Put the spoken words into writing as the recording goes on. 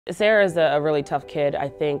Sarah is a really tough kid. I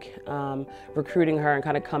think recruiting her and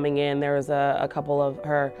kind of coming in, there was a couple of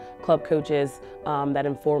her club coaches that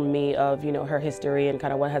informed me of her history and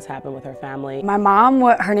kind of what has happened with her family. My mom,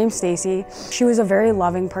 her name's Stacy. She was a very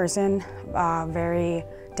loving person, very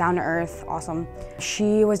down to earth, awesome.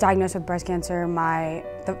 She was diagnosed with breast cancer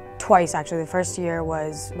twice actually. The first year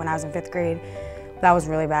was when I was in 5th grade. That was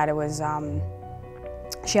really bad. It was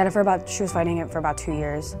she was fighting it for about 2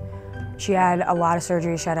 years. She had a lot of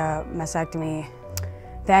surgery. She had a mastectomy.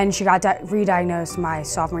 Then she got re-diagnosed my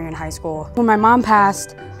sophomore year in high school. When my mom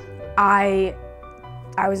passed, I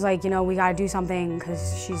was like, we gotta do something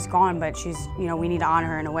because she's gone, but we need to honor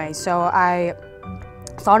her in a way. So I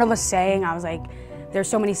thought of a saying. I was like, there's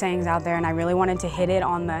so many sayings out there, and I really wanted to hit it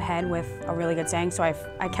on the head with a really good saying. So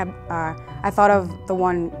I thought of the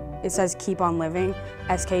one. It says "Keep on living,"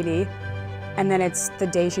 SKD, and then it's the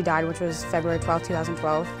day she died, which was February 12,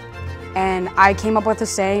 2012. And I came up with a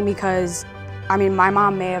saying because, my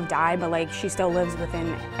mom may have died, but she still lives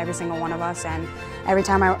within every single one of us. And every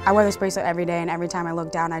time I wear this bracelet every day, and every time I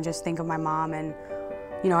look down, I just think of my mom and,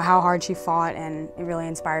 how hard she fought, and it really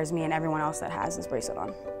inspires me and everyone else that has this bracelet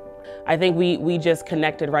on. I think we just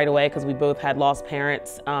connected right away because we both had lost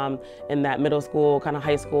parents in that middle school, kind of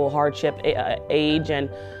high school hardship age. And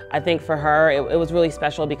I think for her, it was really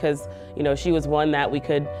special because, she was one that we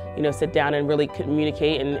could, sit down and really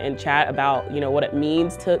communicate and chat about, what it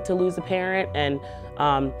means to lose a parent. And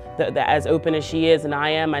as open as she is and I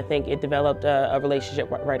am, I think it developed a relationship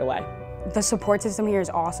right away. The support system here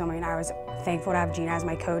is awesome. I was thankful to have Gina as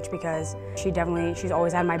my coach because she's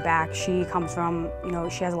always had my back. She comes from,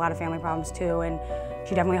 she has a lot of family problems too, and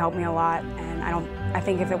she definitely helped me a lot. And I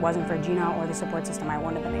think if it wasn't for Gina or the support system, I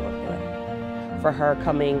wouldn't have been able to do it. For her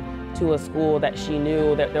coming to a school that she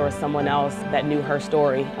knew that there was someone else that knew her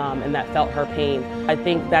story and that felt her pain. I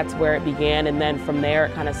think that's where it began, and then from there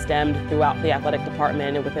it kind of stemmed throughout the athletic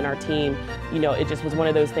department and within our team. It just was one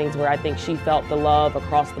of those things where I think she felt the love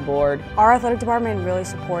across the board. Our athletic department really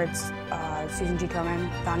supports Susan G.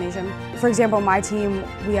 Komen Foundation. For example, my team,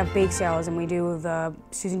 we have bake sales and we do the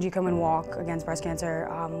Susan G. Komen walk against breast cancer.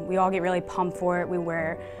 We all get really pumped for it.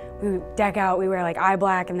 We deck out, we wear eye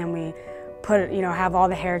black, and then we have all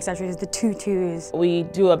the hair accessories, the tutus. We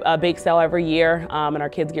do a bake sale every year, and our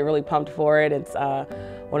kids get really pumped for it. It's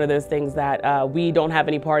one of those things that we don't have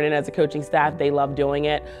any part in as a coaching staff. They love doing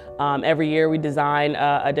it. Every year we design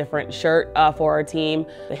a different shirt for our team.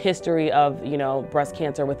 The history of breast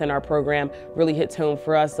cancer within our program really hits home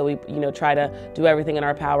for us. So we try to do everything in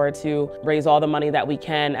our power to raise all the money that we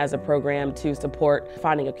can as a program to support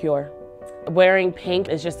finding a cure. Wearing pink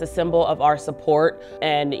is just a symbol of our support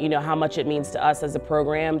and how much it means to us as a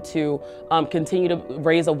program to continue to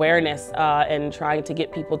raise awareness and trying to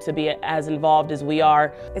get people to be as involved as we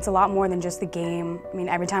are. It's a lot more than just the game.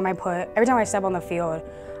 Every time I step on the field,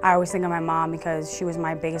 I always think of my mom because she was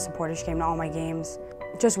my biggest supporter. She came to all my games.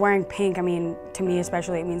 Just wearing pink, to me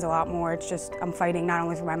especially, it means a lot more. It's just I'm fighting not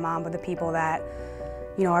only for my mom, but the people that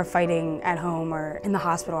are fighting at home or in the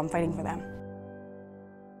hospital. I'm fighting for them.